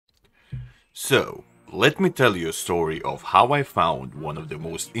So, let me tell you a story of how I found one of the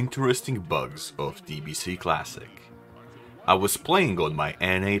most interesting bugs of TBC Classic. I was playing on my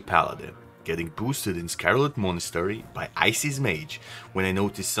NA Paladin, getting boosted in Scarlet Monastery by Icy's Mage when I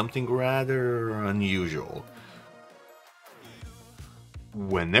noticed something rather unusual.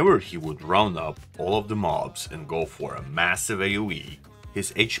 Whenever he would round up all of the mobs and go for a massive AoE,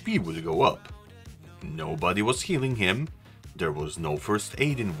 his HP would go up. Nobody was healing him, there was no first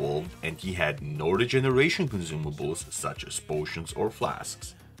aid involved, and he had no regeneration consumables such as potions or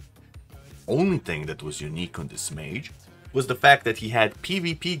flasks. Only thing that was unique on this mage was the fact that he had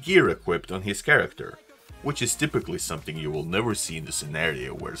PvP gear equipped on his character, which is typically something you will never see in the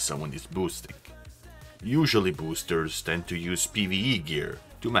scenario where someone is boosting. Usually boosters tend to use PvE gear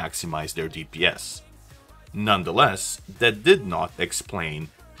to maximize their DPS. Nonetheless, that did not explain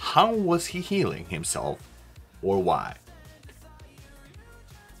how was he healing himself or why.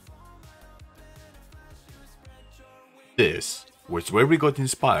 This was where we got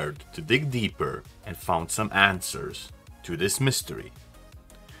inspired to dig deeper and found some answers to this mystery.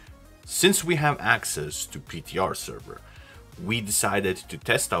 Since we have access to PTR server, we decided to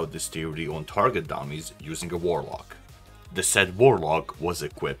test out this theory on target dummies using a warlock. The said warlock was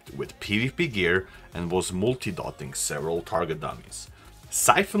equipped with PvP gear and was multi-dotting several target dummies.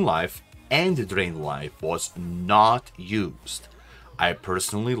 Siphon Life and Drain Life was not used. I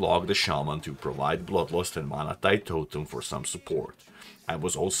personally logged a shaman to provide Bloodlust and Mana Tide Totem for some support. I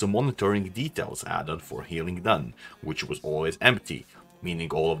was also monitoring details addon for healing done, which was always empty, meaning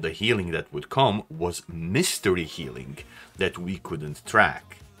all of the healing that would come was mystery healing that we couldn't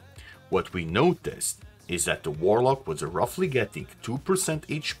track. What we noticed is that the warlock was roughly getting 2%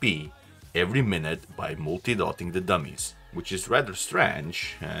 HP every minute by multi-dotting the dummies, which is rather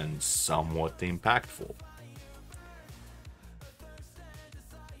strange and somewhat impactful.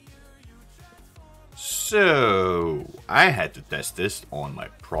 So, I had to test this on my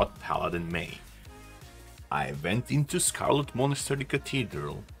Prot Paladin main. I went into Scarlet Monastery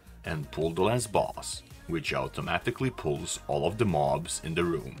Cathedral and pulled the last boss, which automatically pulls all of the mobs in the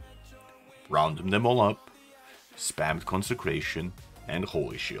room. Rounded them all up, spammed Consecration and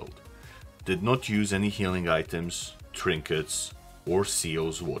Holy Shield. Did not use any healing items, trinkets, or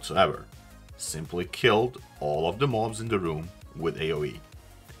seals whatsoever. Simply killed all of the mobs in the room with AoE.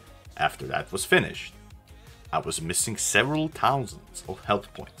 After that was finished, I was missing several thousands of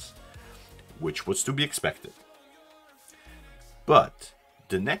health points, which was to be expected. But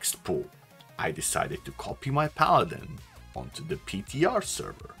the next pull, I decided to copy my paladin onto the PTR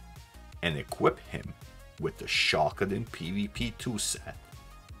server and equip him with the Shockedin PvP 2 set.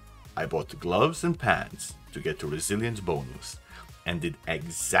 I bought gloves and pants to get the resilience bonus and did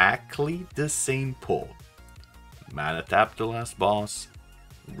exactly the same pull. Mana tap the last boss,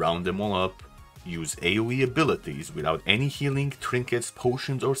 round them all up, use AoE abilities without any healing, trinkets,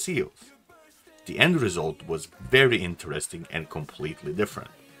 potions or seals. The end result was very interesting and completely different.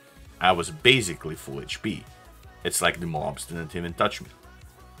 I was basically full HP. It's like the mobs didn't even touch me.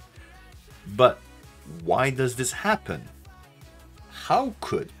 But why does this happen? How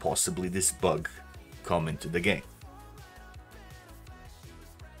could possibly this bug come into the game?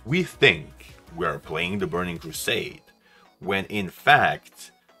 We think we are playing the Burning Crusade, when in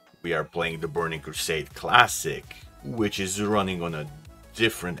fact we are playing the Burning Crusade Classic, which is running on a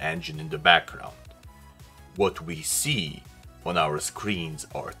different engine in the background. What we see on our screens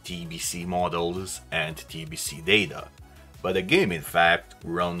are TBC models and TBC data, but the game in fact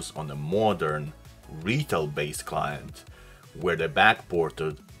runs on a modern retail-based client where they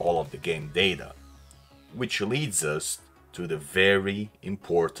backported all of the game data, which leads us to the very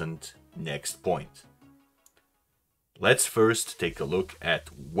important next point. Let's first take a look at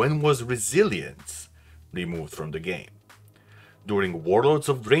when was resilience removed from the game. During Warlords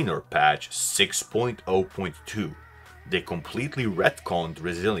of Draenor patch 6.0.2, they completely retconned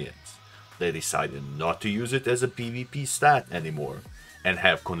resilience. They decided not to use it as a PvP stat anymore and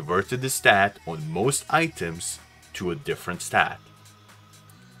have converted the stat on most items to a different stat.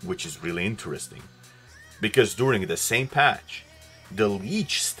 Which is really interesting, because during the same patch, the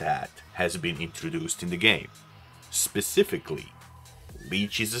Leech stat has been introduced in the game. Specifically,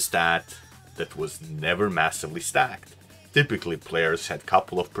 Leech is a stat that was never massively stacked. Typically, players had a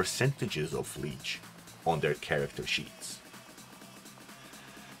couple of percentages of Leech on their character sheets.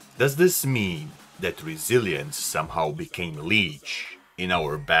 Does this mean that Resilience somehow became Leech in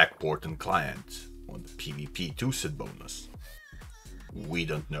our backport and client on the PvP 2 set bonus? We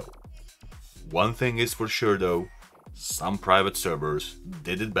don't know. One thing is for sure though, some private servers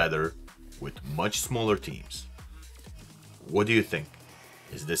did it better with much smaller teams. What do you think?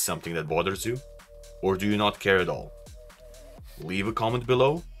 Is this something that bothers you? Or do you not care at all? Leave a comment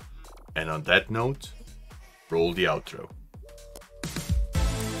below, and on that note, roll the outro.